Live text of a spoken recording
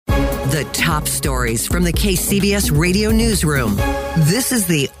The top stories from the KCBS Radio Newsroom. This is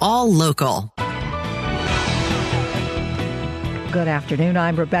the All Local. Good afternoon.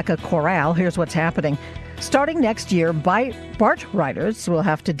 I'm Rebecca Corral. Here's what's happening. Starting next year, BART riders will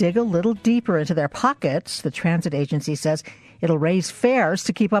have to dig a little deeper into their pockets. The transit agency says it'll raise fares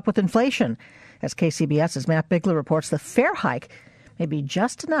to keep up with inflation. As KCBS's Matt Bigler reports, the fare hike may be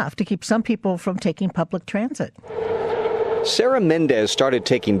just enough to keep some people from taking public transit. Sarah Mendez started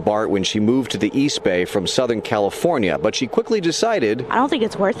taking BART when she moved to the East Bay from Southern California, but she quickly decided I don't think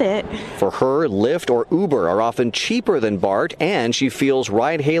it's worth it. For her, Lyft or Uber are often cheaper than BART, and she feels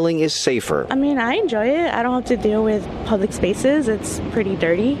ride-hailing is safer. I mean, I enjoy it. I don't have to deal with public spaces. It's pretty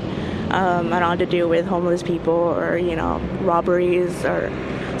dirty. I don't have to deal with homeless people or, robberies or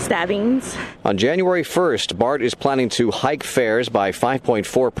stabbings. On January 1st, BART is planning to hike fares by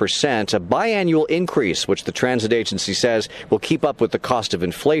 5.4%, a biannual increase, which the transit agency says will keep up with the cost of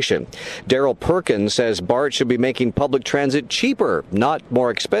inflation. Daryl Perkins says BART should be making public transit cheaper, not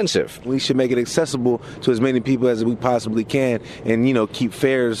more expensive. We should make it accessible to as many people as we possibly can and, keep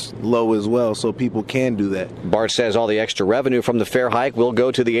fares low as well so people can do that. BART says all the extra revenue from the fare hike will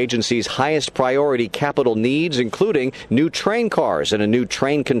go to the agency's highest priority capital needs, including new train cars and a new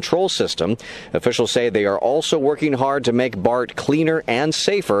train control system. Officials say they are also working hard to make BART cleaner and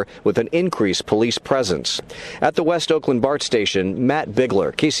safer with an increased police presence. At the West Oakland BART station, Matt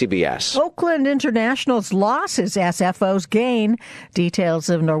Bigler, KCBS. Oakland International's loss is SFO's gain. Details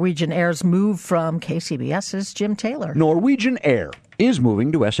of Norwegian Air's move from KCBS's Jim Taylor. Norwegian Air is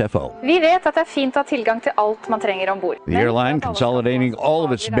moving to SFO. Vi vet at det fint å ha tilgang til alt man trenger om bord. The airline consolidating all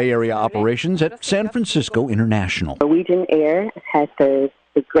of its Bay Area operations at San Francisco International. Norwegian Air has served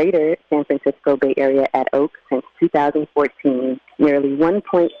the greater San Francisco Bay Area at Oak since 2014. Nearly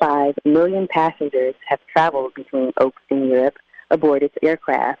 1.5 million passengers have traveled between Oak and Europe aboard its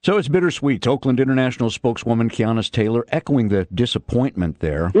aircraft. So it's bittersweet. Oakland International spokeswoman Kianis Taylor echoing the disappointment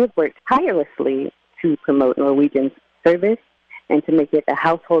there. We've worked tirelessly to promote Norwegian's service and to make it a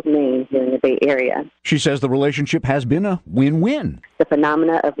household name here in the Bay Area. She says the relationship has been a win-win. The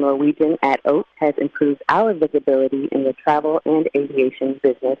phenomena of Norwegian at Oak has improved our visibility in the travel and aviation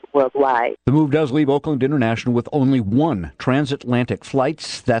business worldwide. The move does leave Oakland International with only one transatlantic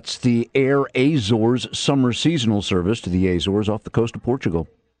flight. That's the Air Azores summer seasonal service to the Azores off the coast of Portugal.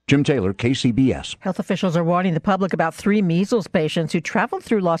 Jim Taylor, KCBS. Health officials are warning the public about 3 measles patients who traveled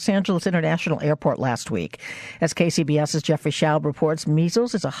through Los Angeles International Airport last week. As KCBS's Jeffrey Schaub reports,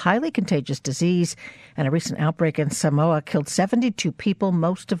 measles is a highly contagious disease, and a recent outbreak in Samoa killed 72 people,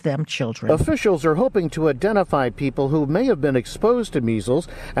 most of them children. Officials are hoping to identify people who may have been exposed to measles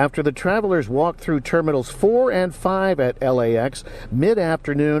after the travelers walked through Terminals 4 and 5 at LAX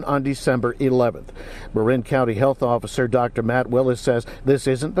mid-afternoon on December 11th. Marin County Health Officer Dr. Matt Willis says this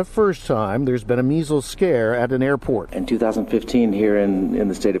isn't the first time there's been a measles scare at an airport. In 2015, here in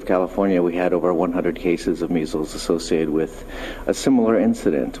the state of California, we had over 100 cases of measles associated with a similar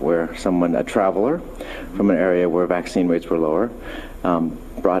incident where a traveler from an area where vaccine rates were lower,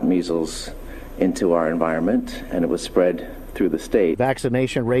 brought measles into our environment, and it was spread through the state.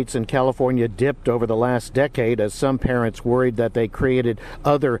 Vaccination rates in California dipped over the last decade as some parents worried that they created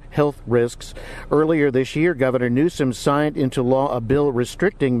other health risks. Earlier this year, Governor Newsom signed into law a bill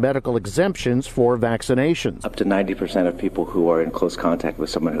restricting medical exemptions for vaccinations. Up to 90% of people who are in close contact with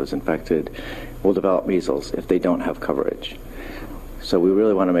someone who's infected will develop measles if they don't have coverage. So we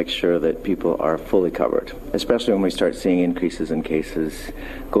really want to make sure that people are fully covered, especially when we start seeing increases in cases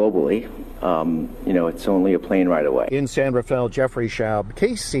globally. It's only a plane ride away. In San Rafael, Jeffrey Schaub,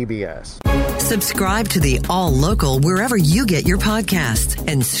 KCBS. Subscribe to the All Local wherever you get your podcasts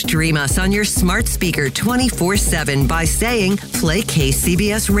and stream us on your smart speaker 24/7 by saying, play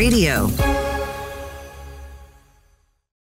KCBS Radio.